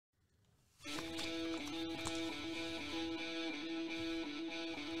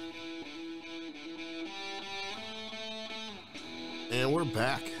And we're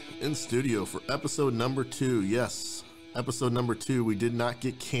back in studio for episode number 2. Yes, episode number 2. We did not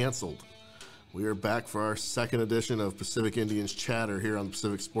get canceled. We are back for our second edition of Pacific Indians Chatter here on the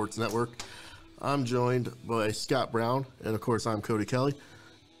Pacific Sports Network. I'm joined by Scott Brown, and of course I'm Cody Kelly.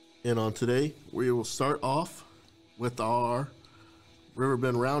 And on today, we will start off with our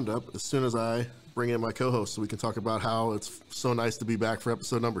Riverbend Roundup as soon as I bring in my co-host so we can talk about how it's so nice to be back for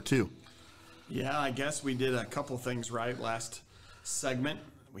episode number 2. Yeah, I guess we did a couple things right last segment.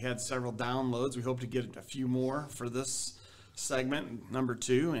 We had several downloads. We hope to get a few more for this segment, number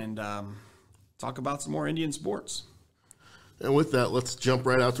 2, and talk about some more Indian sports. And with that, let's jump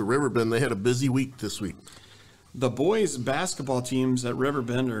right out to Riverbend. They had a busy week this week. The boys basketball teams at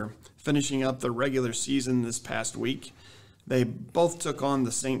Riverbend are finishing up the regular season this past week. They both took on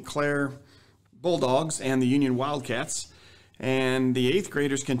the St. Clair Bulldogs and the Union Wildcats. And the 8th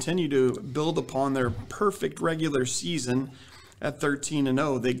graders continue to build upon their perfect regular season at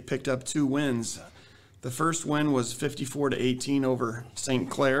 13-0. They picked up 2 wins. The first win was 54-18 over St.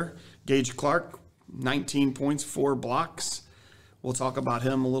 Clair. Gage Clark, 19 points, 4 blocks. We'll talk about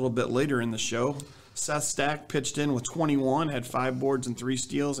him a little bit later in the show. Seth Stack pitched in with 21, had 5 boards and 3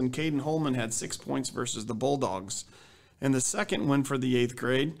 steals, and Caden Holman had 6 points versus the Bulldogs. And the second win for the 8th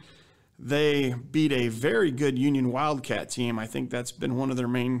grade, they beat a very good Union Wildcat team. I think that's been one of their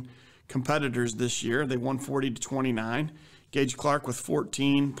main competitors this year. They won 40-29. Gage Clark with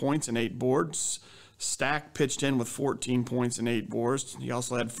 14 points and 8 boards. Stack pitched in with 14 points and 8 boards. He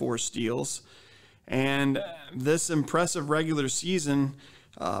also had 4 steals. And this impressive regular season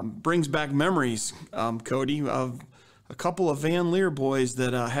brings back memories, Cody, of a couple of Van Leer boys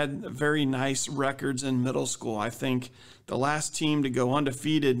that had very nice records in middle school. I think the last team to go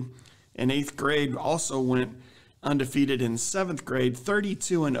undefeated in 8th grade also went undefeated in 7th grade,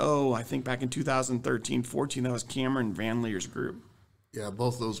 32-0, I think back in 2013-14. That was Cameron Van Leer's group. Yeah,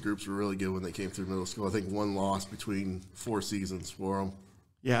 both those groups were really good when they came through middle school. I think 1 loss between 4 seasons for them.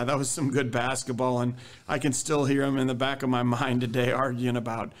 Yeah, that was some good basketball, and I can still hear them in the back of my mind today arguing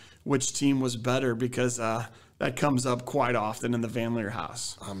about which team was better because that comes up quite often in the Van Leer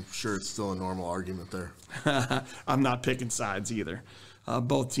house. I'm sure it's still a normal argument there. I'm not picking sides either.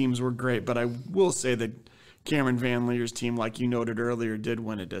 Both teams were great, but I will say that Cameron Van Leer's team, like you noted earlier, did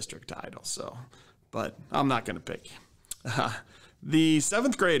win a district title. But I'm not going to pick. The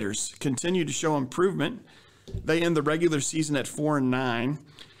 7th graders continue to show improvement. They end the regular season at 4-9,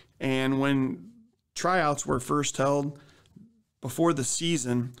 and when tryouts were first held before the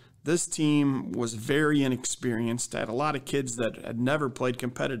season, this team was very inexperienced. Had a lot of kids that had never played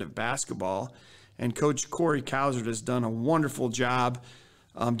competitive basketball. And Coach Corey Cowsert has done a wonderful job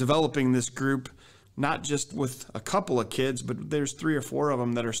developing this group, not just with a couple of kids, but there's 3 or 4 of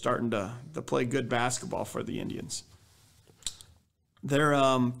them that are starting to play good basketball for the Indians. Their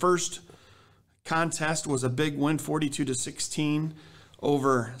first contest was a big win, 42-16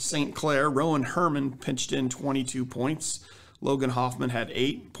 over St. Clair. Rowan Herman pitched in 22 points. Logan Hoffman had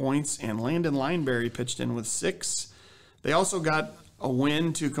 8 points, and Landon Lineberry pitched in with 6. They also got a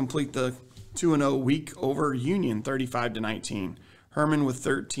win to complete the 2-0 week over Union, 35-19. Herman with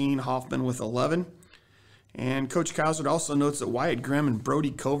 13, Hoffman with 11. And Coach Cowsert also notes that Wyatt Grimm and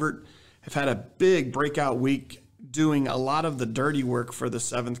Brody Covert have had a big breakout week doing a lot of the dirty work for the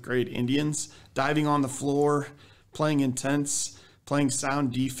 7th grade Indians, diving on the floor, playing intense, playing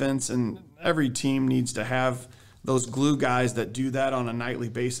sound defense, and every team needs to have those glue guys that do that on a nightly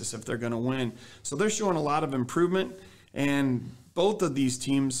basis if they're going to win. So they're showing a lot of improvement, and both of these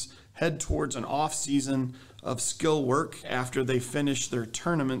teams head towards an off season of skill work after they finish their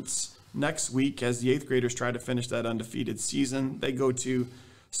tournaments next week as the 8th graders try to finish that undefeated season. They go to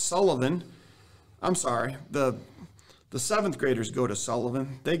Sullivan. I'm sorry, the 7th graders go to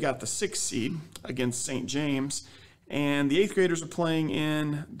Sullivan. They got the 6th seed against St. James, and the 8th graders are playing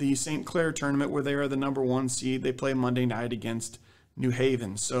in the St. Clair tournament where they are the number 1 seed. They play Monday night against New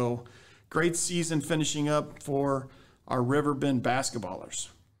Haven. So great season finishing up for our Riverbend basketballers.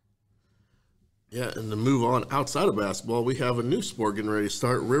 Yeah, and to move on outside of basketball, we have a new sport getting ready to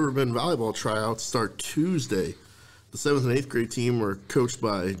start. Riverbend volleyball tryouts start Tuesday. The 7th and 8th grade team are coached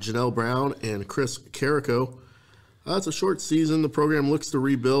by Janelle Brown and Chris Carrico. It's a short season. The program looks to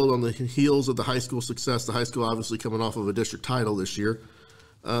rebuild on the heels of the high school success. The high school obviously coming off of a district title this year.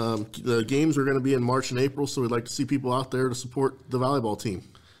 The games are going to be in March and April, so we'd like to see people out there to support the volleyball team.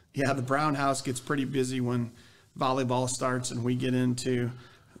 Yeah, the Brown House gets pretty busy when volleyball starts and we get into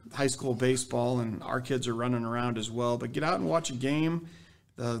high school baseball, and our kids are running around as well. But get out and watch a game.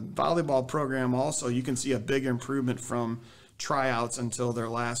 The volleyball program also, you can see a big improvement from tryouts until their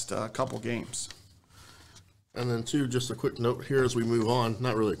last couple games. And then, too, just a quick note here as we move on.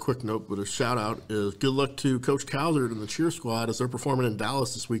 Not really a quick note, but a shout-out is good luck to Coach Calzard and the cheer squad as they're performing in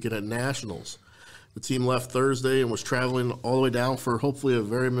Dallas this weekend at Nationals. The team left Thursday and was traveling all the way down for hopefully a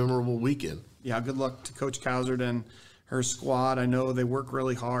very memorable weekend. Yeah, good luck to Coach Calzard and her squad. I know they work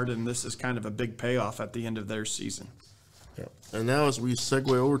really hard, and this is kind of a big payoff at the end of their season. Yeah. And now as we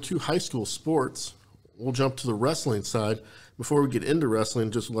segue over to high school sports, we'll jump to the wrestling side. Before we get into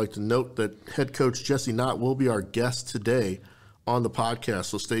wrestling, just would like to note that head coach Jesse Knott will be our guest today on the podcast,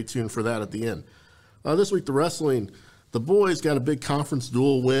 so stay tuned for that at the end. This week, the wrestling, the boys got a big conference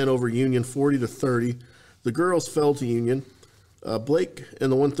duel win over Union 40-30. The girls fell to Union. Blake in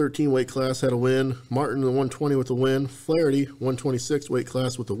the 113 weight class had a win. Martin in the 120 with a win. Flaherty, 126 weight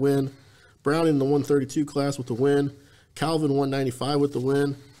class with a win. Brown in the 132 class with a win. Calvin, 195 with the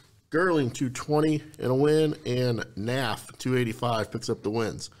win. Gerling, 220 and a win. And Naff, 285, picks up the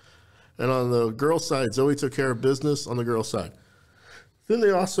wins. And on the girls' side, Zoe took care of business on the girls' side. Then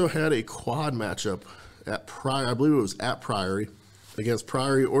they also had a quad matchup at I believe it was at Priory, against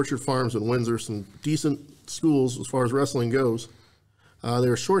Priory, Orchard Farms, and Windsor, some decent schools as far as wrestling goes. They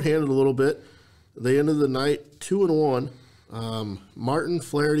were shorthanded a little bit. They ended the night 2-1. Martin,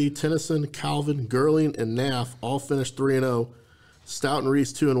 Flaherty, Tennyson, Calvin, Gerling, and Naff all finished 3-0. Stout and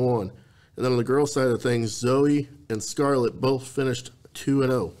Reese 2-1. And then on the girls' side of things, Zoe and Scarlett both finished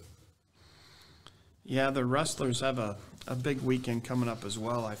 2-0. Yeah, the wrestlers have a big weekend coming up as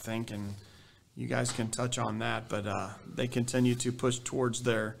well, I think, and you guys can touch on that. But they continue to push towards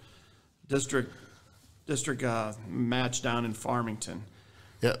their district match down in Farmington.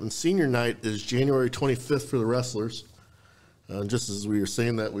 Yeah, and senior night is January 25th for the wrestlers. Just as we were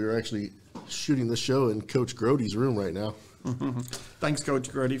saying that, we were actually shooting the show in Coach Grody's room right now. Thanks, Coach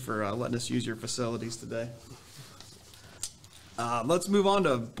Grody, for letting us use your facilities today. Let's move on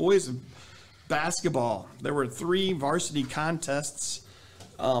to boys basketball. There were 3 varsity contests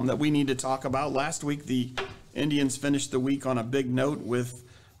that we need to talk about. Last week, the Indians finished the week on a big note with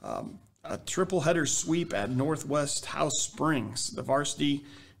a triple-header sweep at Northwest House Springs. The varsity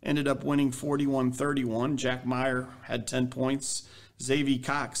ended up winning 41-31. Jack Meyer had 10 points. Xavier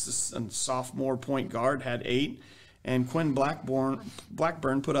Cox, a sophomore point guard, had 8. And Quinn Blackburn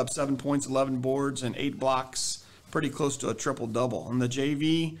put up 7 points, 11 boards, and 8 blocks, pretty close to a triple-double. In the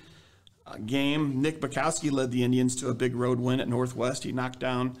JV game, Nick Bukowski led the Indians to a big road win at Northwest. He knocked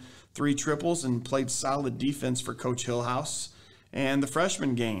down 3 triples and played solid defense for Coach Hillhouse. And the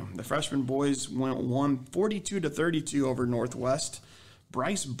freshman game, the freshman boys won 42-32 over Northwest.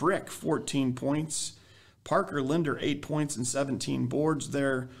 Bryce Brick, 14 points. Parker Linder, 8 points and 17 boards.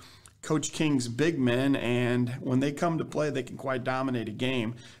 They're Coach King's big men, and when they come to play, they can quite dominate a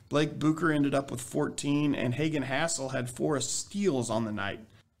game. Blake Bucher ended up with 14, and Hagen Hassel had 4 steals on the night.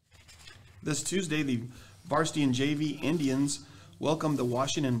 This Tuesday, the varsity and JV Indians welcomed the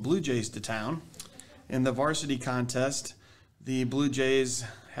Washington Blue Jays to town. In the varsity contest, the Blue Jays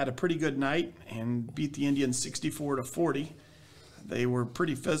had a pretty good night and beat the Indians 64-40. They were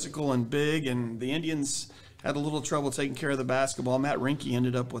pretty physical and big, and the Indians had a little trouble taking care of the basketball. Matt Rinke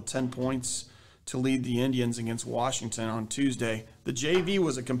ended up with 10 points to lead the Indians against Washington on Tuesday. The JV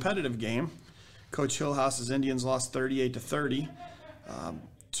was a competitive game. Coach Hillhouse's Indians lost 38-30.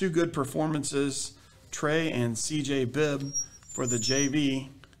 2 good performances. Trey and CJ Bibb for the JV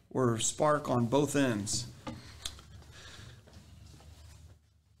were spark on both ends.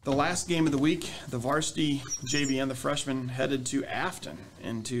 The last game of the week, the varsity, JV, and the freshmen headed to Afton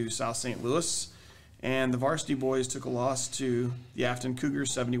into South St. Louis, and the varsity boys took a loss to the Afton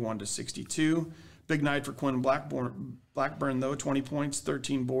Cougars 71-62. Big night for Quinn Blackburn, though, 20 points,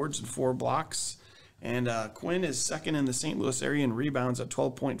 13 boards, and 4 blocks. And Quinn is second in the St. Louis area in rebounds at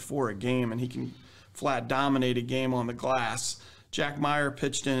 12.4 a game, and he can flat dominate a game on the glass. Jack Meyer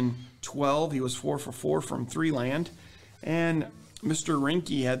pitched in 12. He was 4 for 4 from 3-land. And Mr.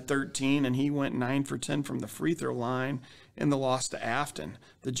 Rinke had 13, and he went 9 for 10 from the free throw line in the loss to Afton.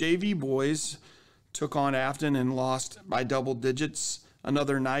 The JV boys took on Afton and lost by double digits.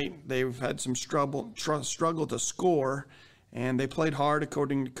 Another night, they've had some struggle to score, and they played hard,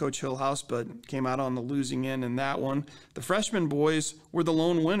 according to Coach Hillhouse, but came out on the losing end in that one. The freshman boys were the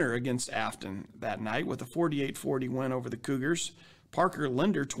lone winner against Afton that night with a 48-40 win over the Cougars. Parker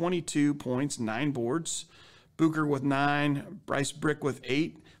Linder, 22 points, 9 boards. Bucher with 9, Bryce Brick with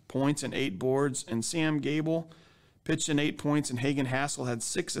 8 points and 8 boards, and Sam Gable pitched in 8 points, and Hagen Hassel had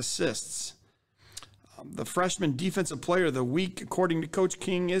 6 assists. The freshman defensive player of the week, according to Coach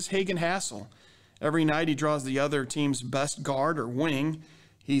King, is Hagen Hassel. Every night he draws the other team's best guard or wing.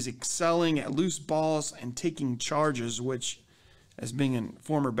 He's excelling at loose balls and taking charges, which, as being a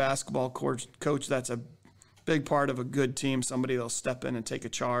former basketball coach, that's a big part of a good team, somebody that'll step in and take a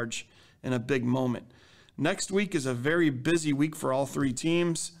charge in a big moment. Next week is a very busy week for all three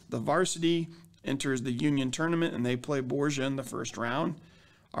teams. The Varsity enters the Union tournament, and they play Borgia in the first round.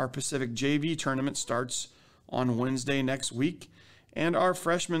 Our Pacific JV tournament starts on Wednesday next week, and our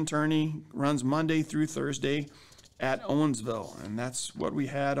freshman tourney runs Monday through Thursday at Owensville, and that's what we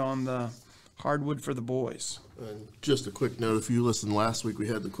had on the hardwood for the boys. Just a quick note, if you listened last week, we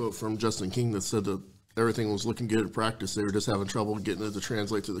had the quote from Justin King that said that everything was looking good at practice. They were just having trouble getting it to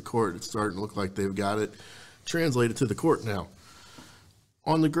translate to the court. It's starting to look like they've got it translated to the court now.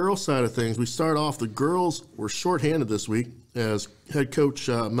 On the girls' side of things, we start off, the girls were shorthanded this week as head coach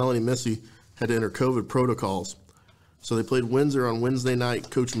Melanie Missy had to enter COVID protocols. So they played Windsor on Wednesday night.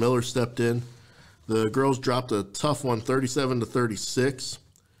 Coach Miller stepped in. The girls dropped a tough one, 37-36.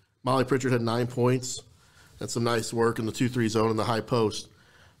 Molly Pritchard had 9 points. Had some nice work in the 2-3 zone in the high post.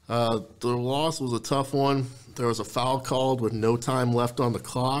 The loss was a tough one. There was a foul called with no time left on the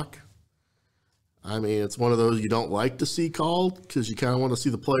clock. I mean, it's one of those you don't like to see called because you kind of want to see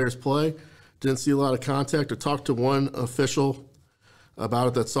the players play. Didn't see a lot of contact. I talked to one official about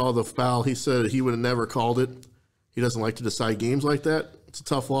it that saw the foul. He said he would have never called it. He doesn't like to decide games like that. It's a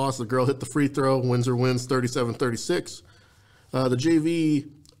tough loss. The girl hit the free throw. Windsor wins 37-36. The JV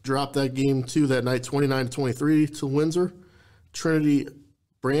dropped that game too that night, 29-23 to Windsor. Trinity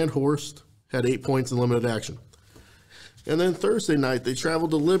Brandhorst had 8 points in limited action. And then Thursday night, they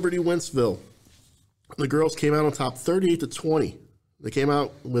traveled to Liberty Wentzville. The girls came out on top 38-20. They came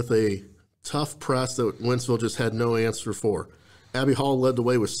out with a tough press that Wentzville just had no answer for. Abby Hall led the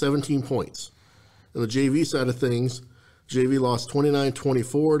way with 17 points. On the JV side of things, JV lost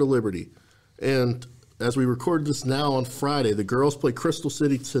 29-24 to Liberty. And as we record this now on Friday, the girls play Crystal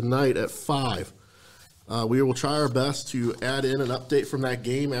City tonight at 5. We will try our best to add in an update from that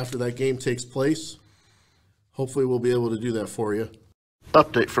game after that game takes place. Hopefully we'll be able to do that for you.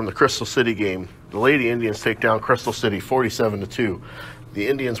 Update from the Crystal City game. The Lady Indians take down Crystal City 47-2. The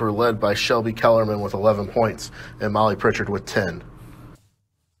Indians were led by Shelby Kellerman with 11 points and Molly Pritchard with 10.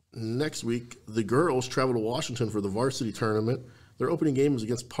 Next week, the girls travel to Washington for the varsity tournament. Their opening game is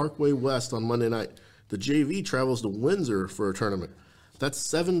against Parkway West on Monday night. The JV travels to Windsor for a tournament. That's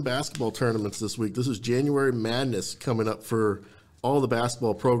 7 basketball tournaments this week. This is January Madness coming up for all the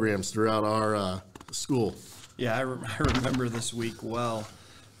basketball programs throughout our school. Yeah, I remember this week well.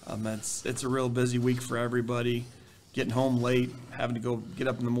 It's a real busy week for everybody. Getting home late, having to go get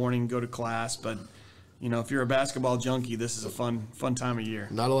up in the morning, go to class. But, you know, if you're a basketball junkie, this is a fun time of year.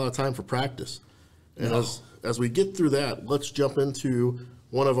 Not a lot of time for practice. And No. as we get through that, let's jump into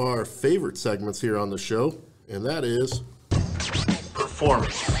one of our favorite segments here on the show, and that is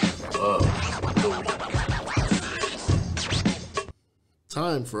Performance of the Week.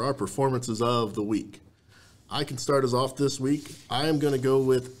 Time for our Performances of the Week. I can start us off this week. I am going to go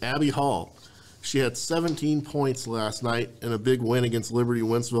with Abby Hall. She had 17 points last night in a big win against Liberty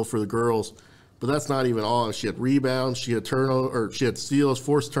Wentzville for the girls. But that's not even all. She had rebounds, she had steals,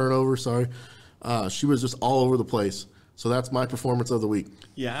 forced turnovers, she was just all over the place. So that's my performance of the week.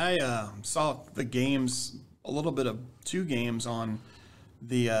 Yeah, I saw the games, a little bit of 2 games on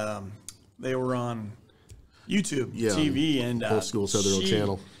the they were on YouTube TV, and both schools had their own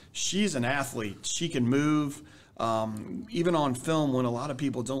channel. She's an athlete. She can move. Even on film, when a lot of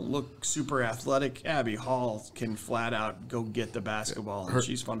people don't look super athletic, Abby Hall can flat out go get the basketball, and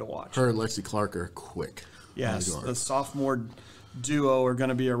she's fun to watch. Her and Lexi Clark are quick. Yes, the sophomore duo are going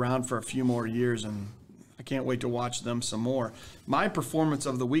to be around for a few more years, and I can't wait to watch them some more. My performance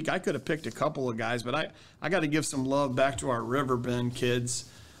of the week, I could have picked a couple of guys, but I got to give some love back to our Riverbend kids.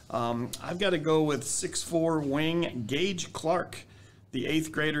 I've got to go with 6'4" wing Gage Clark, the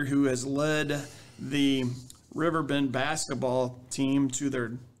 8th grader who has led the Riverbend basketball team to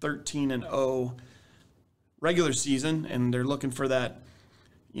their 13-0 regular season, and they're looking for that,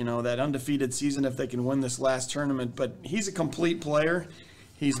 that undefeated season if they can win this last tournament. But he's a complete player.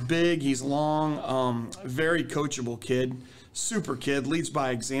 He's big, he's long, very coachable kid, super kid, leads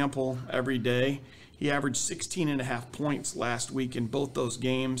by example every day. He averaged 16.5 points last week in both those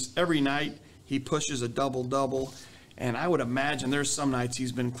games. Every night he pushes a double-double, and I would imagine there's some nights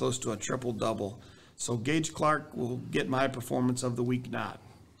he's been close to a triple-double. So Gage Clark will get my performance of the week nod.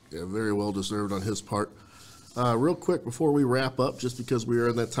 Yeah, very well deserved on his part. Real quick before we wrap up, just because we are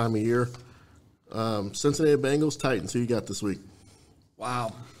in that time of year, Cincinnati Bengals, Titans, who you got this week?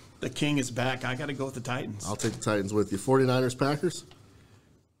 Wow, the king is back. I got to go with the Titans. I'll take the Titans with you. 49ers, Packers?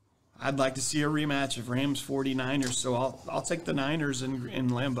 I'd like to see a rematch of Rams 49ers, so I'll take the Niners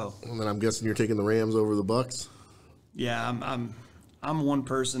in Lambeau. And then I'm guessing you're taking the Rams over the Bucks? Yeah, I'm one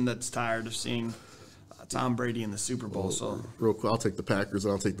person that's tired of seeing Tom Brady in the Super Bowl. So real quick, I'll take the Packers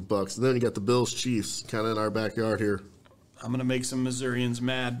and I'll take the Bucks. And then you got the Bills, Chiefs, kind of in our backyard here. I'm going to make some Missourians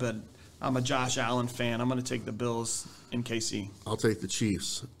mad, but I'm a Josh Allen fan. I'm going to take the Bills in KC. I'll take the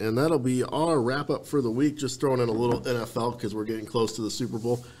Chiefs. And that'll be our wrap-up for the week, just throwing in a little NFL because we're getting close to the Super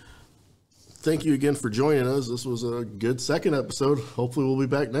Bowl. Thank you again for joining us. This was a good second episode. Hopefully we'll be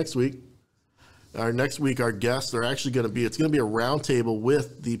back next week. Next week, our guests are actually going to be, it's going to be a roundtable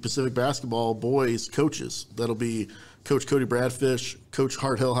with the Pacific Basketball boys coaches. That'll be Coach Cody Bradfish, Coach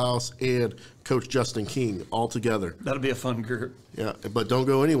Hart Hillhouse, and Coach Justin King all together. That'll be a fun group. Yeah, but don't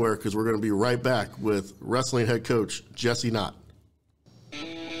go anywhere because we're going to be right back with wrestling head coach Jesse Knott.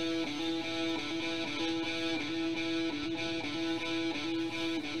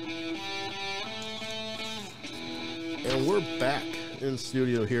 And we're back in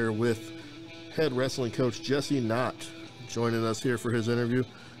studio here with head wrestling coach Jesse Knott joining us here for his interview.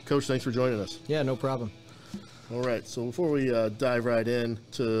 Coach, thanks for joining us. Yeah, no problem. All right, so before we dive right in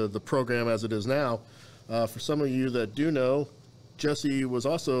to the program as it is now, for some of you that do know, Jesse was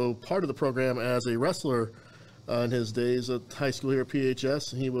also part of the program as a wrestler in his days at high school here at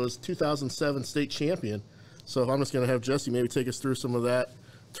PHS. He was 2007 state champion. So I'm just going to have Jesse maybe take us through some of that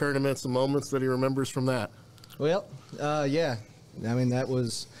tournaments and moments that he remembers from that. Well, yeah, I mean, that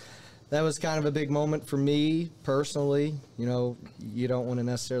was kind of a big moment for me personally. You know, you don't want to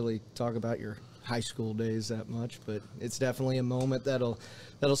necessarily talk about your high school days that much, but it's definitely a moment that'll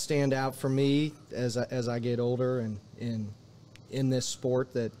stand out for me as I get older and in this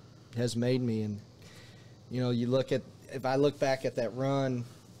sport that has made me. And you know, if I look back at that run,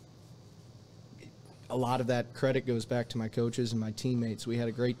 a lot of that credit goes back to my coaches and my teammates. We had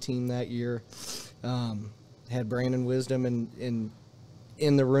a great team that year. Had Brandon Wisdom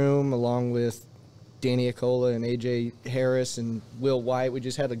in the room along with Danny Acola and AJ Harris and Will White. We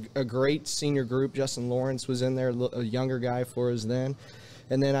just had a great senior group. Justin Lawrence was in there, a younger guy for us then.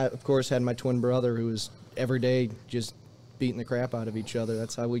 And then I, of course, had my twin brother who was every day just beating the crap out of each other.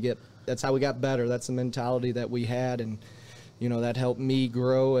 That's how we got better. That's the mentality that we had, and you know, that helped me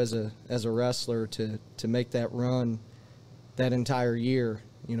grow as a wrestler to make that run that entire year.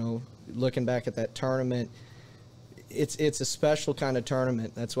 You know, looking back at that tournament, it's a special kind of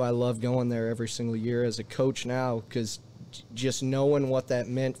tournament. That's why I love going there every single year as a coach now, because just knowing what that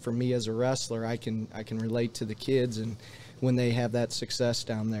meant for me as a wrestler, I can relate to the kids and when they have that success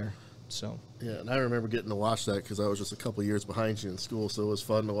down there. So yeah, and I remember getting to watch that because I was just a couple years behind you in school, so it was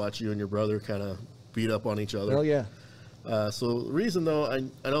fun to watch you and your brother kind of beat up on each other. Oh yeah. So the reason, though, I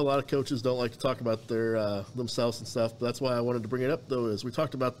know a lot of coaches don't like to talk about their themselves and stuff, but that's why I wanted to bring it up, though, is we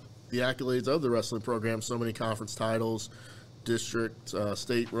talked about the accolades of the wrestling program, so many conference titles, district,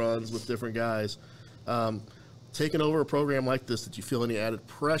 state runs with different guys. Taking over a program like this, did you feel any added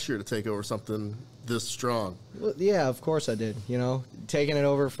pressure to take over something this strong? Well, yeah, of course I did. You know, taking it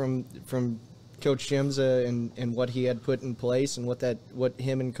over from Coach Shimza and what he had put in place and what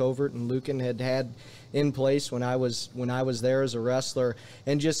him and Covert and Lucan had in place when I was there as a wrestler,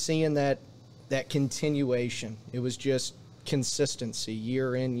 and just seeing that continuation. It was just consistency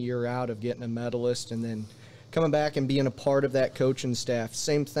year in, year out of getting a medalist, and then coming back and being a part of that coaching staff.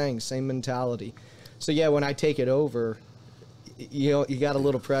 Same thing, same mentality. So yeah, when I take it over, you know, you got a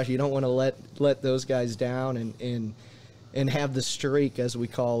little pressure. You don't want to let those guys down and have the streak, as we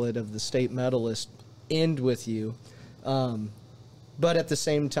call it, of the state medalist end with you. But at the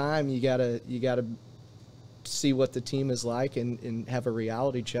same time, you gotta see what the team is like and have a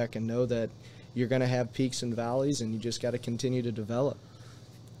reality check and know that you're going to have peaks and valleys, and you just got to continue to develop.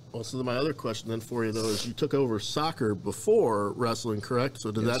 Well, so my other question then for you, though, is you took over soccer before wrestling, correct?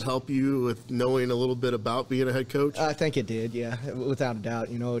 So did that help you with knowing a little bit about being a head coach? I think it did, yeah, without a doubt.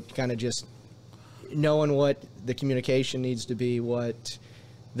 You know, it kind of just knowing what the communication needs to be, what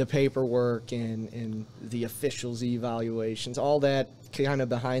the paperwork and the officials' evaluations, all that kind of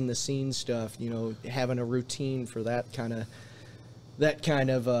behind-the-scenes stuff, you know, having a routine for that kind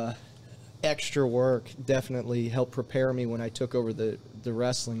of extra work definitely helped prepare me when I took over the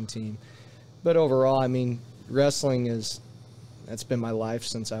wrestling team. But overall, I mean, wrestling that's been my life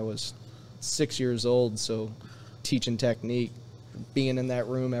since I was 6 years old. So teaching technique, being in that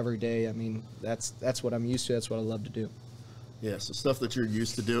room every day, I mean, that's what I'm used to. That's what I love to do. Yeah, so stuff that you're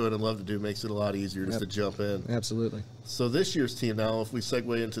used to doing and love to do makes it a lot easier just to jump in. Absolutely. So this year's team now, if we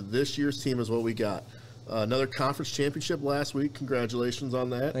segue into this year's team, is what we got. Another conference championship last week. Congratulations on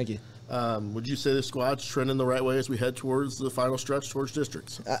that. Thank you. Would you say the squad's trending the right way as we head towards the final stretch towards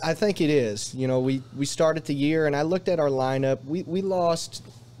districts? I think it is. You know, we started the year, and I looked at our lineup. We lost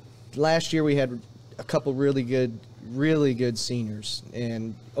last year. We had a couple really good really good seniors.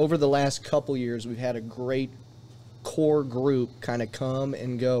 And over the last couple years, we've had a great core group kind of come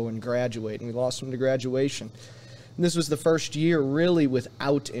and go and graduate, and we lost them to graduation. And this was the first year really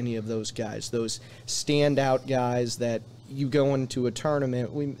without any of those guys, those standout guys that you go into a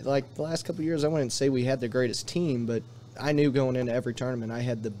tournament. We, like the last couple of years, I wouldn't say we had the greatest team, but I knew going into every tournament I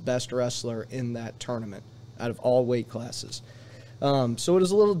had the best wrestler in that tournament out of all weight classes. So it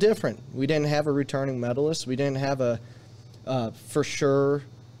was a little different. We didn't have a returning medalist. We didn't have a for sure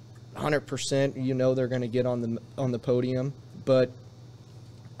 100% you know they're going to get on the podium. But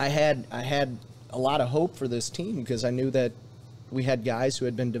I had a lot of hope for this team because I knew that we had guys who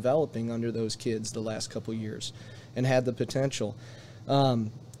had been developing under those kids the last couple of years and had the potential.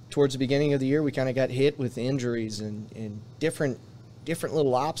 Towards the beginning of the year, we kind of got hit with injuries and different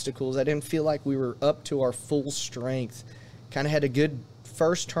little obstacles. I didn't feel like we were up to our full strength. Kind of had a good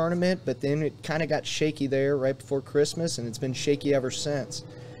first tournament, but then it kind of got shaky there right before Christmas, and it's been shaky ever since.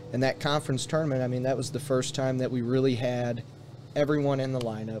 And that conference tournament, I mean, that was the first time that we really had everyone in the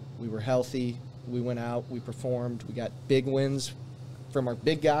lineup. We were healthy. We went out. We performed. We got big wins from our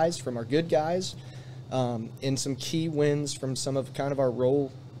big guys, from our good guys, and some key wins from some of kind of our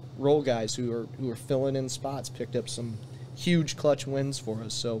role guys who are filling in spots. Picked up some huge clutch wins for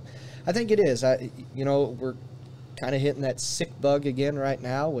us. So I think it is. We're kind of hitting that sick bug again right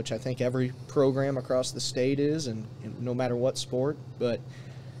now, which I think every program across the state is, and no matter what sport. But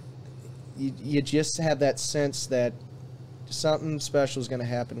you just have that sense that something special is going to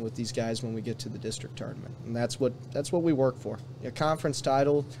happen with these guys when we get to the district tournament, and that's what we work for. A conference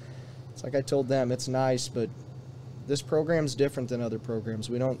title, it's like I told them, it's nice, but this program's different than other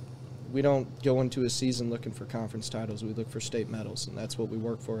programs. We don't go into a season looking for conference titles. We look for state medals, and that's what we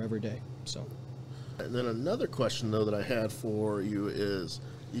work for every day. So. And then another question, though, that I had for you is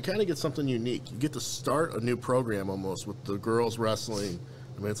you kind of get something unique. You get to start a new program almost with the girls wrestling.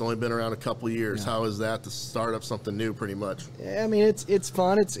 I mean, it's only been around a couple of years. Yeah. How is that to start up something new pretty much? I mean, it's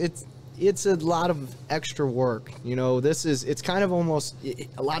fun. It's a lot of extra work. It's kind of almost,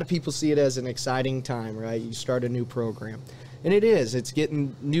 a lot of people see it as an exciting time, right? You start a new program. And it is. It's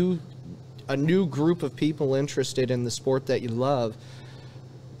getting a new group of people interested in the sport that you love.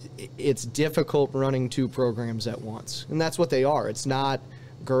 It's difficult running two programs at once, and that's what they are. It's not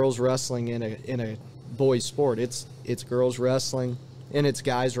girls wrestling in a boys sport. It's girls wrestling and it's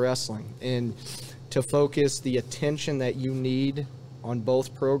guys wrestling, and to focus the attention that you need on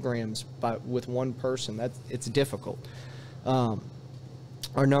both programs with one person, it's difficult. Our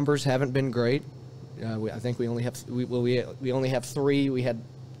numbers haven't been great. I think we only have 3. We had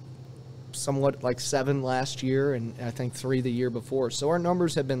somewhat like 7 last year, and I think 3 the year before. So our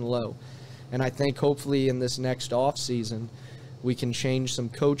numbers have been low. And I think hopefully in this next off season, we can change some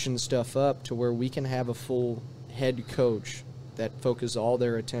coaching stuff up to where we can have a full head coach that focuses all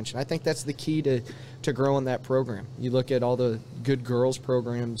their attention. I think that's the key to growing that program. You look at all the good girls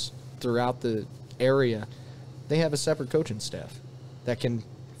programs throughout the area, they have a separate coaching staff that can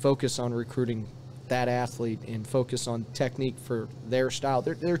focus on recruiting that athlete and focus on technique for their style.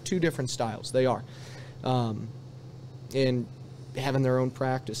 They're 2 different styles. They are. And having their own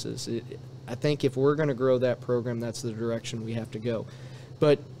practices. I think if we're going to grow that program, that's the direction we have to go.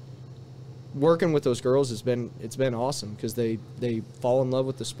 But working with those girls it's been awesome because they fall in love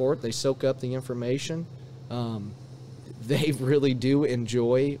with the sport. They soak up the information. They really do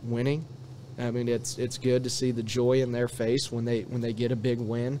enjoy winning. I mean, it's good to see the joy in their face when they get a big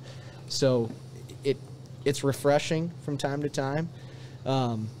win. So it's refreshing from time to time,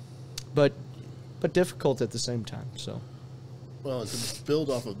 but difficult at the same time. So, well, to build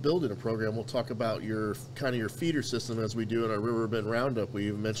off of building a program, we'll talk about your feeder system as we do in our Riverbend Roundup.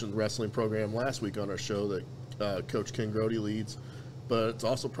 We mentioned the wrestling program last week on our show that Coach Ken Grody leads, but it's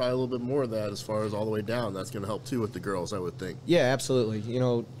also probably a little bit more of that as far as all the way down. That's going to help too with the girls, I would think. Yeah, absolutely.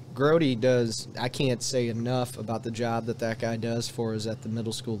 Grody does. I can't say enough about the job that guy does for us at the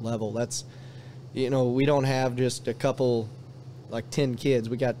middle school level. That's. We don't have just a couple, like 10 kids.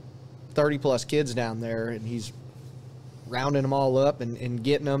 We got 30-plus kids down there, and he's rounding them all up and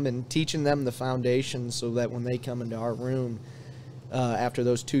getting them and teaching them the foundation so that when they come into our room after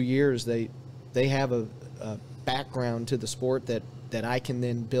those 2 years, they have a background to the sport that I can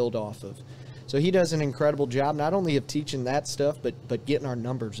then build off of. So he does an incredible job, not only of teaching that stuff, but getting our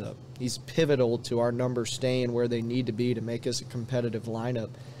numbers up. He's pivotal to our numbers staying where they need to be to make us a competitive lineup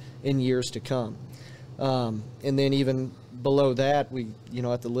in years to come. And then even below that, we,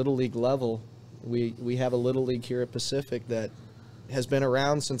 at the Little League level, we have a Little League here at Pacific that has been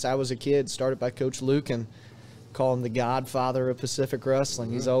around since I was a kid, started by Coach Lucan call him the godfather of Pacific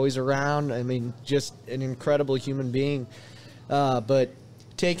wrestling. He's always around. I mean, just an incredible human being. But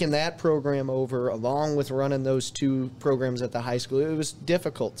taking that program over, along with running those 2 programs at the high school, it was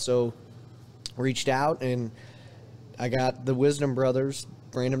difficult. So reached out, and I got the Wisdom brothers.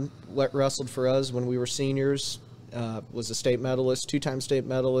 Brandon wrestled for us when we were seniors, was a state medalist, 2-time state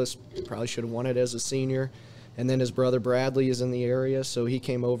medalist, probably should have won it as a senior. And then his brother Bradley is in the area, so he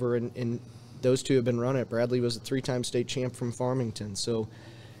came over, and those 2 have been running it. Bradley was a 3-time state champ from Farmington. So,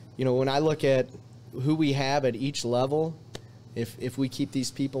 you know, when I look at who we have at each level, if we keep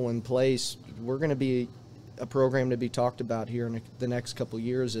these people in place, we're going to be a program to be talked about here in the next couple of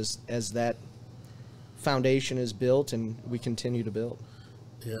years as that foundation is built and we continue to build.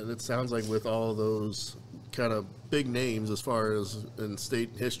 Yeah, and it sounds like with all those kind of big names as far as in state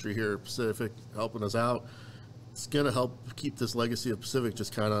history here at Pacific helping us out, it's going to help keep this legacy of Pacific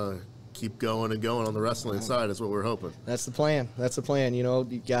just kind of keep going and going on the wrestling side is what we're hoping. That's the plan. That's the plan. You know,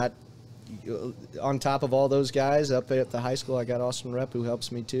 you got on top of all those guys up at the high school, I got Austin Rep, who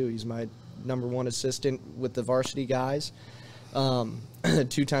helps me too. He's my #1 assistant with the varsity guys.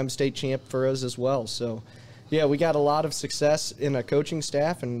 2-time state champ for us as well. So, yeah, we got a lot of success in a coaching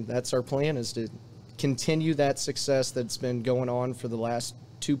staff, and that's our plan, is to continue that success that's been going on for the last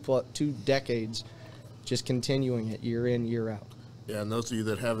 2 decades, just continuing it year in, year out. Yeah, and those of you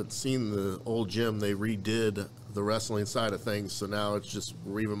that haven't seen the old gym, they redid the wrestling side of things, so now it's just,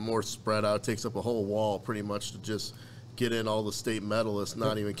 we're even more spread out. It takes up a whole wall pretty much to just get in all the state medalists,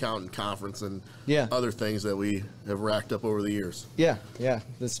 not even counting conference and other things that we have racked up over the years. Yeah,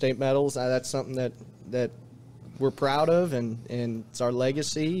 the state medals, that's something that we're proud of, and it's our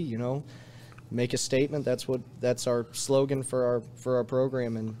legacy, you know. Make a statement. That's our slogan for our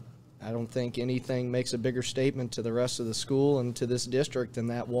program, and I don't think anything makes a bigger statement to the rest of the school and to this district than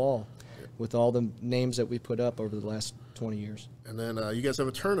that wall, with all the names that we put up over the last 20 years. And then you guys have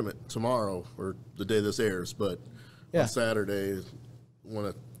a tournament tomorrow, or the day this airs, but on Saturday.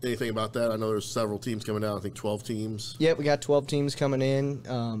 Anything about that? I know there's several teams coming down. I think 12 teams. Yeah, we got 12 teams coming in.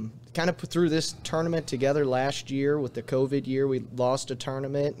 Kind of put through this tournament together last year with the COVID year. We lost a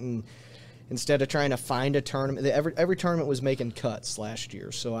tournament, and instead of trying to find a tournament, every tournament was making cuts last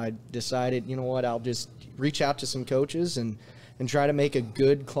year. So I decided, you know what, I'll just reach out to some coaches and try to make a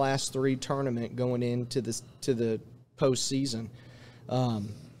good Class 3 tournament going into the postseason.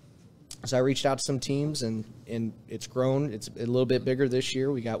 So I reached out to some teams, and it's grown. It's a little bit bigger this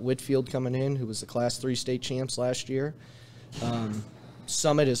year. We got Whitfield coming in, who was the Class 3 state champs last year.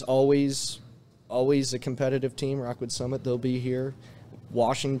 Summit is always a competitive team. Rockwood Summit, they'll be here.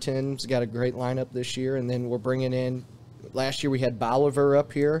 Washington's got a great lineup this year, and then we're bringing in, last year we had Bolivar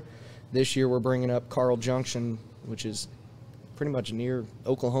up here. This year we're bringing up Carl Junction, which is pretty much near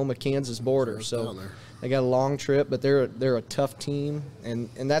Oklahoma-Kansas border. So they got a long trip, but they're a tough team, and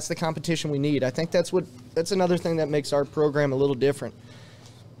that's the competition we need. I think that's another thing that makes our program a little different.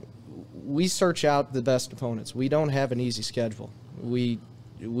 We search out the best opponents. We don't have an easy schedule. We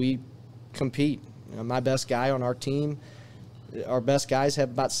compete. You know, my best guy on our team, our best guys have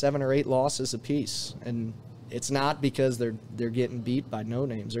about 7 or 8 losses apiece, and it's not because they're getting beat by no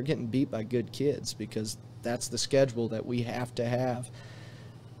names. They're getting beat by good kids, because that's the schedule that we have to have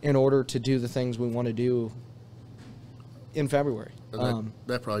in order to do the things we want to do in February.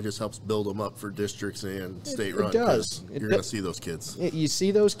 That probably just helps build them up for districts and state run. It does. You're going to see those kids. You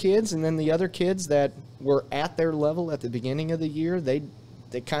see those kids, and then the other kids that were at their level at the beginning of the year, they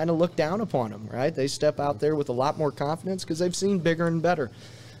kind of look down upon them, right? They step out there with a lot more confidence because they've seen bigger and better.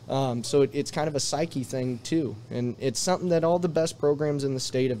 So it's kind of a psyche thing too, and it's something that all the best programs in the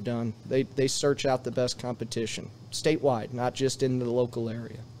state have done. They search out the best competition statewide, not just in the local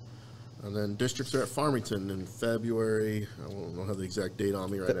area. And then districts are at Farmington in February. I don't have the exact date on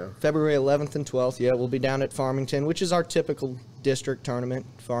me right now. February 11th and 12th, yeah, we'll be down at Farmington, which is our typical district tournament.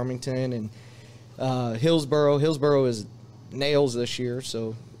 Farmington and Hillsborough. Hillsborough is nails this year,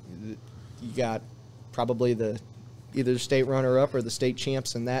 so you got probably either the state runner-up or the state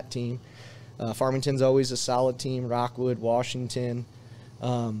champs in that team. Farmington's always a solid team. Rockwood, Washington,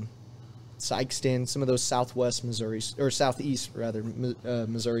 Sykeston, some of those southwest Missouri, or southeast rather,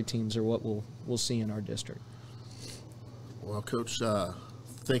 Missouri teams are what we'll see in our district. Well, Coach,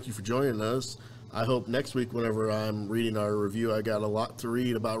 thank you for joining us. I hope next week, whenever I'm reading our review, I got a lot to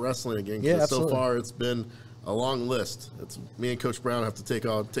read about wrestling again. Yeah, so far it's been a long list. It's me and Coach Brown have to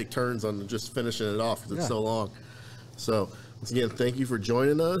take turns on just finishing it off because it's so long. So, once again, thank you for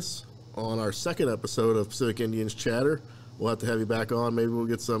joining us on our second episode of Pacific Indians Chatter. We'll have to have you back on. Maybe we'll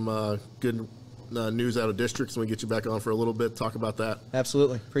get some good news out of districts, and we get you back on for a little bit, talk about that.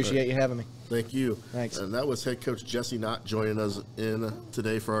 Absolutely. Appreciate you having me. Thank you. Thanks. And that was head coach Jesse Knott joining us in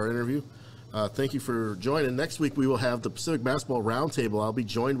today for our interview. Thank you for joining. Next week, we will have the Pacific Basketball Roundtable. I'll be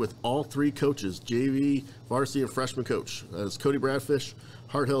joined with all three coaches, JV, varsity, and freshman coach. That's Cody Bradfish,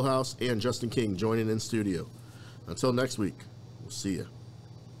 Hart Hillhouse, and Justin King joining in studio. Until next week, we'll see you.